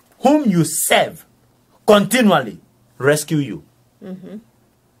 whom you serve continually, rescue you.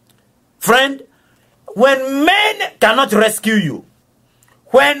 Friend, when men cannot rescue you,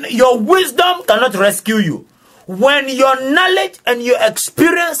 when your wisdom cannot rescue you, when your knowledge and your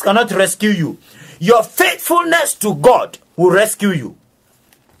experience cannot rescue you, your faithfulness to God will rescue you.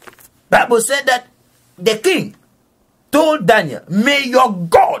 Bible said that the king told Daniel, may your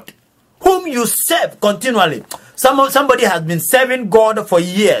God, whom you serve continually. Somebody has been serving God for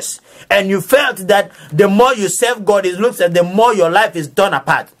years, and you felt that the more you serve God, it looks like the more your life is torn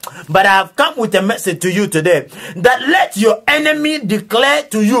apart. But I have come with a message to you today, that let your enemy declare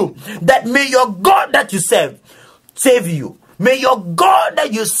to you that may your God that you serve save you. May your God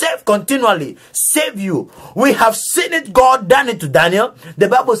that you serve continually save you. We have seen it, God done it to Daniel. The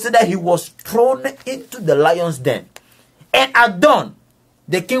Bible said that he was thrown into the lion's den. And at dawn,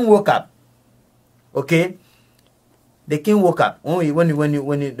 the king woke up. Okay? The king woke up. When you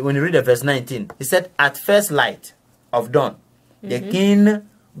read the verse 19, he said, at first light of dawn, the king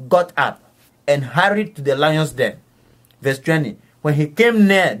got up and hurried to the lion's den. Verse 20, when he came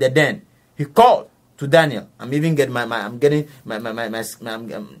near the den, he called to Daniel. I'm even getting I'm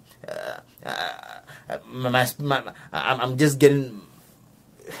just getting,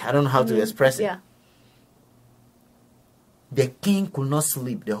 I don't know how to express it. Yeah. The king could not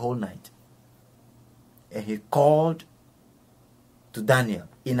sleep the whole night. And he called to Daniel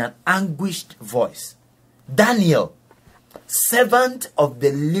in an anguished voice. Daniel, servant of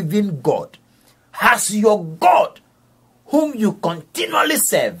the living God, has your God, whom you continually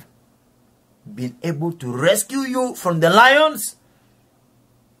serve, been able to rescue you from the lions?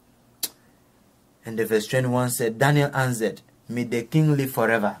 And the verse 21 said, Daniel answered, may the king live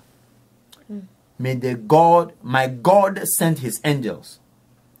forever. May my God send his angels,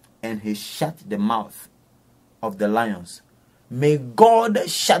 and he shut the mouth of the lions. May God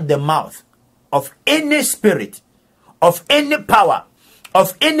shut the mouth of any spirit, of any power,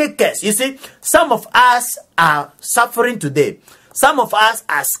 of any curse. You see, some of us are suffering today. Some of us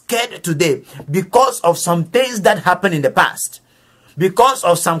are scared today because of some things that happened in the past. Because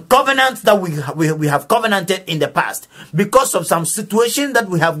of some covenants that we have covenanted in the past. Because of some situations that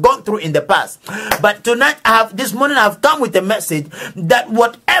we have gone through in the past. But tonight, this morning I have come with a message that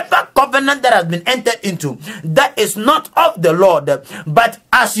whatever covenant that has been entered into, that is not of the Lord. But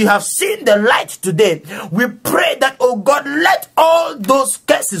as you have seen the light today, we pray that, oh God, let all those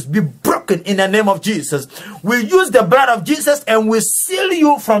curses be broken broken in the name of Jesus. We use the blood of Jesus and we seal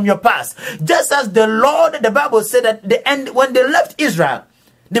you from your past. Just as the Lord, the Bible said at the end, when they left Israel,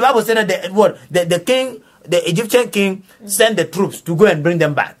 the Bible said that the king, the Egyptian king, sent the troops to go and bring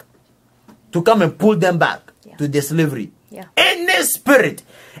them back, to come and pull them back to the slavery. Any spirit,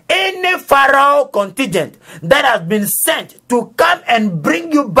 any Pharaoh contingent that has been sent to come and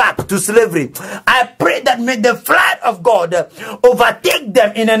bring you back to slavery, I pray that may the flood of God overtake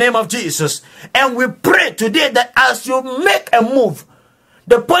them in the name of Jesus. And we pray today that as you make a move,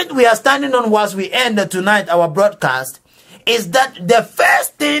 the point we are standing on was we end tonight our broadcast, is that the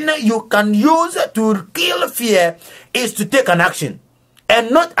first thing you can use to kill fear is to take an action.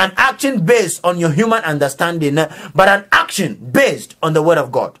 And not an action based on your human understanding, but an action based on the word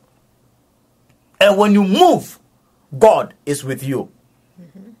of God. And when you move, God is with you.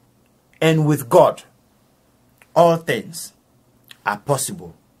 And with God, all things are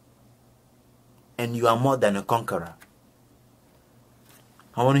possible. And you are more than a conqueror.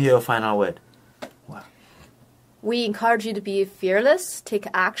 I want to hear your final word. Wow. We encourage you to be fearless, take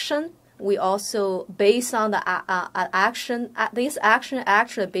action. We also, based on the this action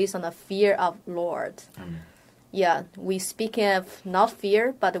actually based on the fear of Lord. Yeah, we speak of not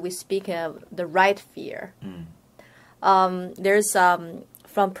fear, but we speak of the right fear. There's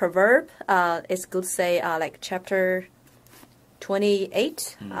from Proverb, it's good to say like chapter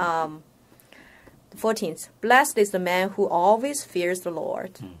 28, 14th. Blessed is the man who always fears the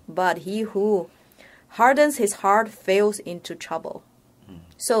Lord, but he who hardens his heart falls into trouble.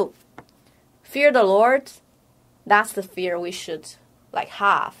 So, fear the Lord, that's the fear we should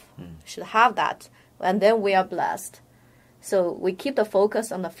have. Should have that. And then we are blessed. So we keep the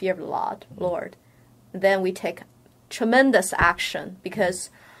focus on the fear of the Lord. Then we take tremendous action because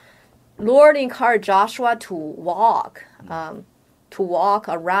Lord encouraged Joshua to walk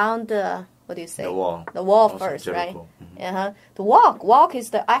around the, what do you say? The wall first, right? To walk is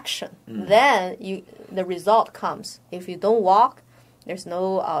the action. Then the result comes. If you don't walk, there's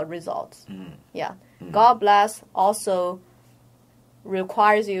no results. God bless also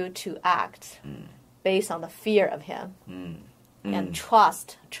requires you to act based on the fear of Him and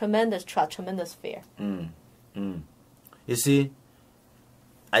trust, tremendous fear. You see,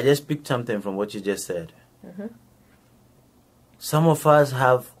 I just picked something from what you just said. Some of us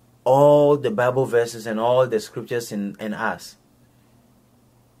have all the Bible verses and all the scriptures in us.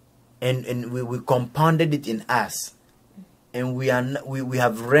 And we compounded it in us. And we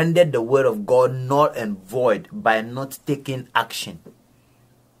have rendered the word of God null and void by not taking action.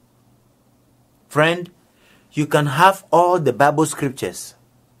 Friend, you can have all the Bible scriptures.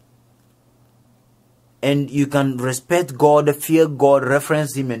 And you can respect God, fear God,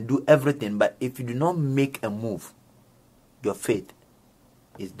 reference Him and do everything. But if you do not make a move, your faith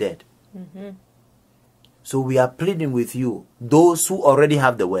is dead. So we are pleading with you, those who already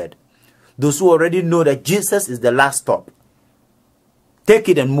have the word, those who already know that Jesus is the last stop. Take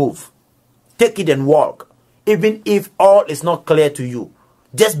it and move. Take it and walk. Even if all is not clear to you,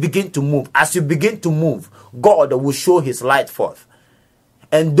 just begin to move. As you begin to move, God will show His light forth.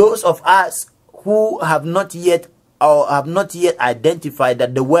 And those of us who have not yet identified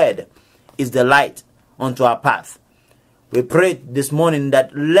that the word is the light onto our path, we pray this morning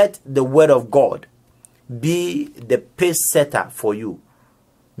that let the word of God be the pace setter for you,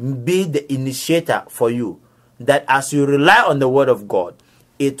 be the initiator for you, that as you rely on the word of God,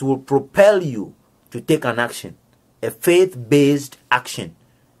 it will propel you to take an action, a faith-based action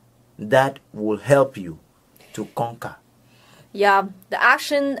that will help you to conquer. Yeah, the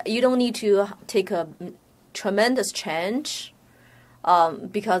action, you don't need to take a tremendous change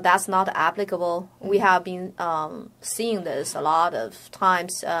because that's not applicable. We have been seeing this a lot of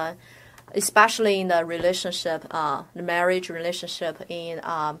times, especially in the relationship, the marriage relationship.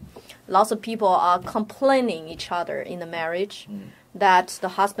 Lots of people are complaining each other in the marriage that the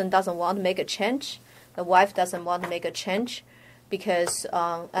husband doesn't want to make a change, the wife doesn't want to make a change, because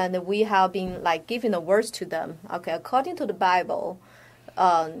and we have been giving the words to them. Okay, according to the Bible,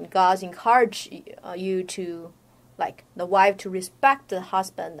 God encouraged you to the wife to respect the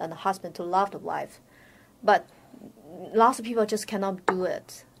husband and the husband to love the wife, but lots of people just cannot do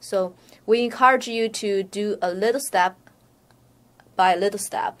it. So we encourage you to do a little step by a little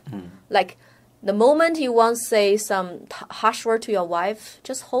step. Like the moment you want to say some harsh word to your wife,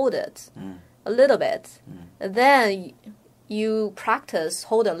 just hold it a little bit. And then you practice,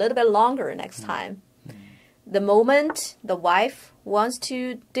 hold a little bit longer next time. The moment the wife wants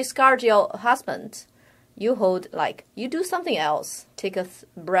to discard your husband, you hold, you do something else. Take a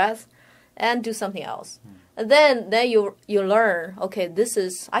breath and do something else. And then you learn, okay,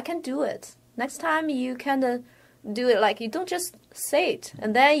 I can do it. Next time you kind of do it, like, you don't just say it,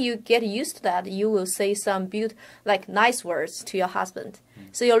 and then you get used to that. You will say some nice words to your husband,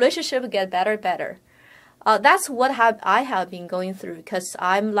 so your relationship get better. That's what I have been going through, because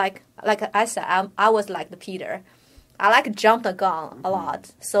I'm like I said, I was like the Peter. I jump the gun a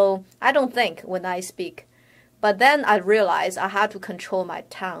lot, so I don't think when I speak. But then I realized I had to control my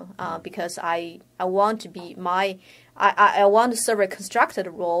tongue, because I want to be I want to serve a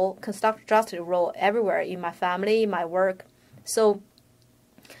constructive role everywhere, in my family, my work. So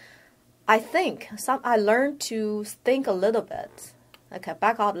I think I learned to think a little bit. Okay,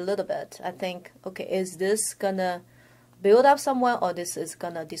 back out a little bit. I think, okay, is this gonna build up someone, or this is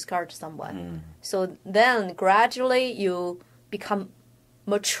gonna discourage someone? So then gradually you become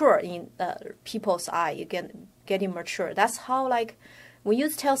mature in people's eye. You getting mature. That's how, like, when you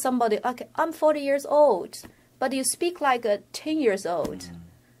tell somebody, okay, I'm 40 years old, but you speak like a 10 years old,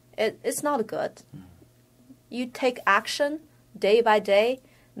 it's not good. You take action day by day,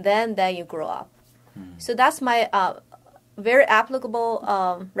 then you grow up. So that's my very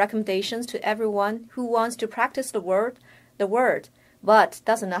applicable recommendations to everyone who wants to practice the word, but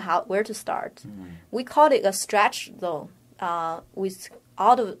doesn't know where to start. We call it a stretch zone, with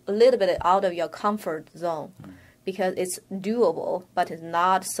a little bit out of your comfort zone, because it's doable, but it's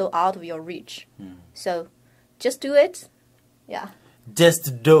not so out of your reach. So just do it. Yeah.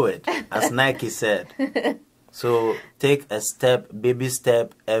 Just do it, as Nike said. So take a baby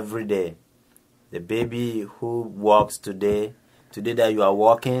step every day. The baby who walks today that you are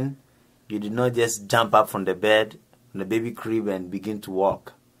walking, you did not just jump up from the bed, from the baby crib, and begin to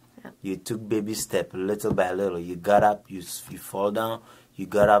walk. Yeah. You took baby step little by little. You got up, you fall down, you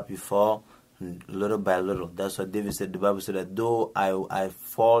got up, you fall, little by little. That's what David said. The Bible said that though I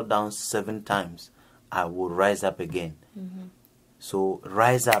fall down 7 times, I will rise up again. So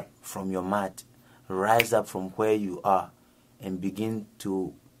rise up from your mat, rise up from where you are, and begin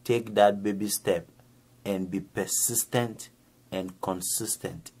to take that baby step and be persistent and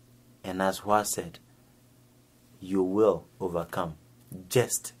consistent. And as Hua said, you will overcome.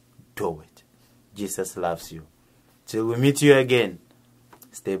 Just do it. Jesus loves you. Till we meet you again,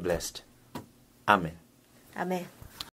 stay blessed. Amen. Amen.